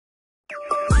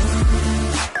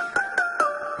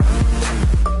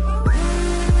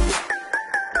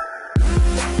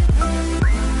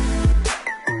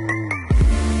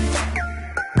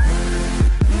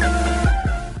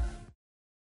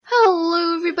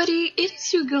everybody, it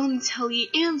is your girl Natalie,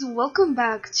 and welcome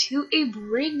back to a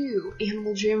brand new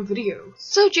Animal Jam video.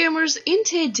 So jammers, in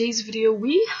today's video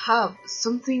we have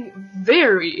something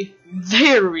very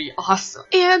awesome,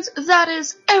 and that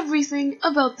is everything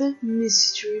about the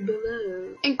mystery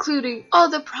below, including all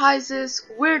the prizes,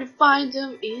 where to find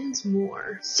them, and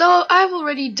more. So I've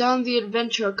already done the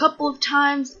adventure a couple of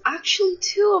times, actually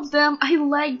 2 of them. I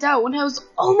lagged out when I was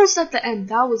almost at the end.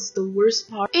 That was the worst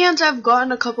part. And I've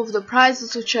gotten a couple of the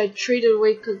prizes which I traded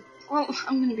away because, well,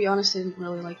 I'm gonna be honest, I didn't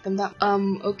really like them that.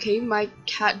 Okay, my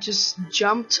cat just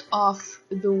jumped off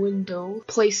the window.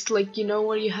 Placed, like, you know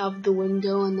where you have the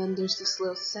window and then there's this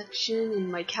little section,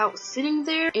 and my cat was sitting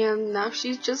there, and now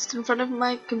she's just in front of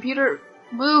my computer.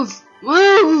 Move!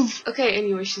 Okay,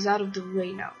 anyway, she's out of the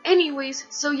way now. Anyways,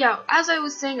 so yeah, as I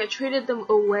was saying, I traded them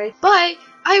away, but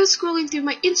I was scrolling through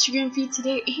my Instagram feed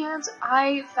today, and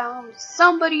I found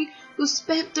somebody who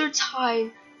spent their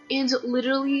time and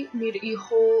literally made a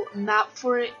whole map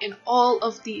for it and all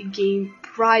of the game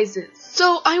prizes.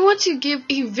 So I want to give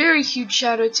a very huge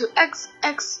shout out to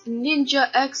XX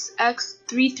Ninja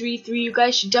XX333. You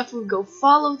guys should definitely go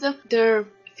follow them. Their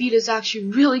feed is actually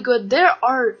really good. Their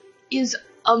art is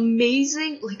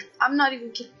amazing. Like, I'm not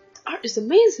even kidding. The art is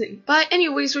amazing. But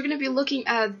anyways, we're gonna be looking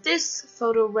at this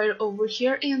photo right over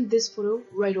here and this photo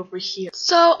right over here.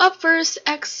 So up first,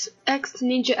 XX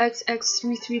Ninja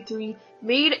XX333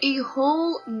 made a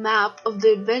whole map of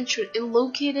the adventure and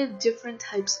located different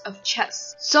types of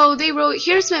chests. So they wrote,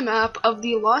 here's my map of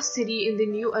the lost city in the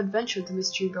new adventure, the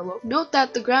mystery below. Note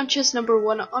that the ground chest number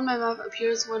 1 on my map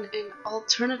appears when an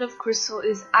alternative crystal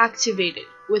is activated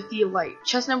with the light.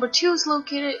 Chest number 2 is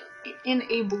located in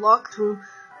a blocked room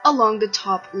along the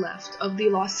top left of the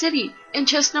lost city, and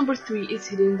chest number 3 is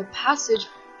hidden in the passage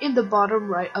in the bottom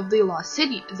right of the lost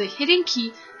city. The hidden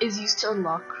key is used to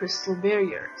unlock crystal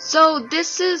barrier. So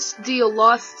this is the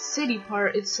lost city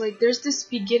part. It's like there's this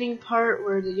beginning part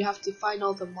where you have to find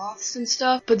all the moths and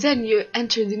stuff, but then you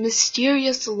enter the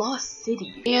mysterious lost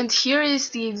city. And here is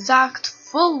the exact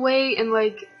full way, and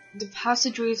like the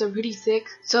passageways are pretty thick,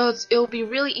 so it'll be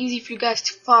really easy for you guys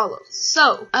to follow.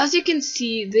 So, as you can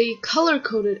see, they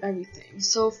color-coded everything.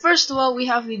 So, first of all, we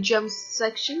have the gems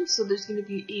section, so there's going to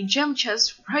be a gem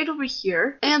chest right over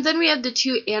here. And then we have the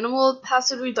 2 animal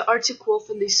passageways, the Arctic Wolf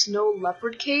and the Snow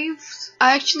Leopard caves.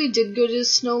 I actually did go to the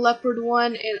Snow Leopard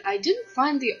one, and I didn't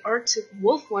find the Arctic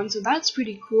Wolf one, so that's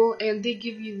pretty cool. And they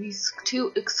give you these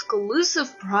 2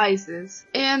 exclusive prizes.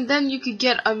 And then you could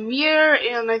get a mirror,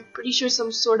 and I'm pretty sure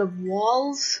some sort of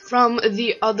walls from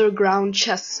the other ground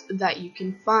chests that you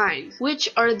can find, which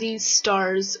are these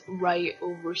stars right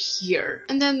over here.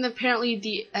 And then apparently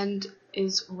the end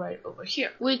is right over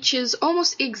here, which is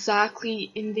almost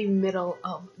exactly in the middle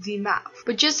of the map.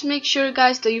 But just make sure,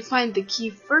 guys, that you find the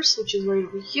key first, which is right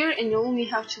over here, and you only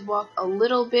have to walk a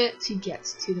little bit to get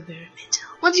to the very middle.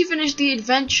 Once you finish the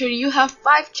adventure, you have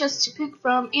 5 chests to pick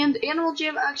from, and Animal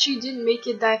Jam actually didn't make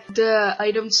it that the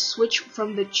items switch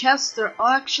from the chests. They're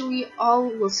actually all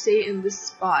will stay in this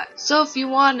spot. So if you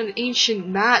want an ancient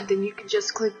mat, then you can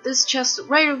just click this chest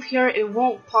right over here. It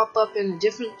won't pop up in a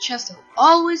different chest. It'll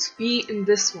always be in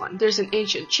this one. There's an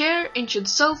ancient chair, ancient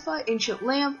sofa, ancient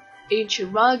lamp,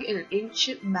 ancient rug, and an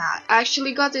ancient mat. I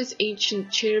actually got this ancient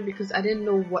chair because I didn't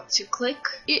know what to click.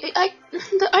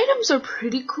 The items are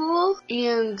pretty cool,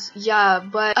 and yeah,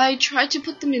 but I tried to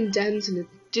put them in dens and it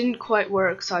didn't quite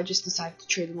work, so I just decided to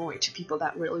trade them away to people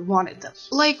that really wanted them.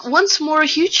 Like, once more, a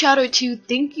huge shout out to you.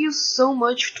 Thank you so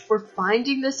much for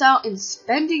finding this out and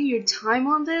spending your time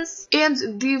on this.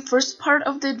 And the first part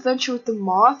of the adventure with the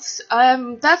moths,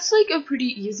 that's like a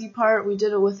pretty easy part. We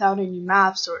did it without any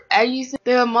maps or anything.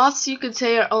 The moths, you could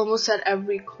say, are almost at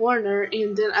every corner,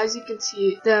 and then as you can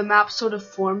see, the map sort of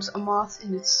forms a moth,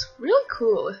 and it's really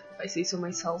cool, if I say so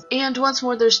myself. And once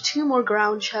more, there's 2 more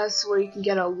ground chests where you can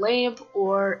get a lamp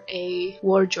or a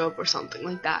wardrobe or something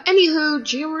like that. Anywho,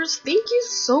 Jammers, thank you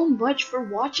so much for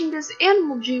watching this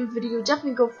Animal Jam video.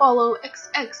 Definitely go follow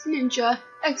XX Ninja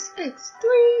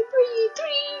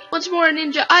XX333. Once more,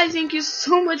 Ninja, I thank you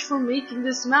so much for making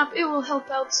this map. It will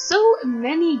help out so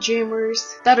many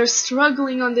jammers that are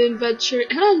struggling on the adventure,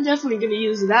 and I'm definitely gonna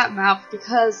use that map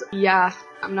because, yeah,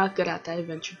 I'm not good at that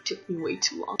adventure. It took me way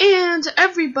too long. And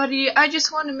everybody, I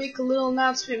just want to make a little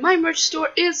announcement. My merch store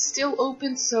is still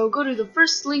open, so go to the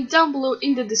first link down below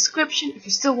in the description if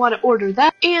you still want to order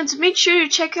that. And make sure you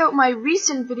check out my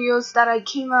recent videos that I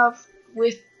came up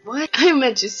with. What I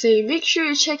meant to say, make sure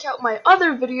you check out my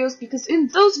other videos, because in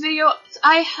those videos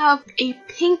I have a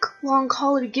pink long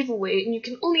collar giveaway, and you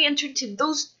can only enter into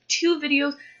those 2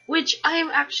 videos, which I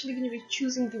am actually going to be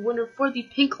choosing the winner for the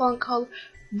pink long collar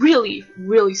really,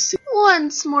 really soon.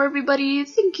 Once more, everybody,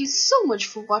 thank you so much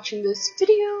for watching this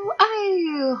video.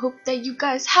 I hope that you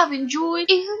guys have enjoyed,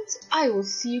 and I will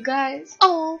see you guys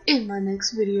all in my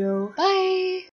next video. Bye!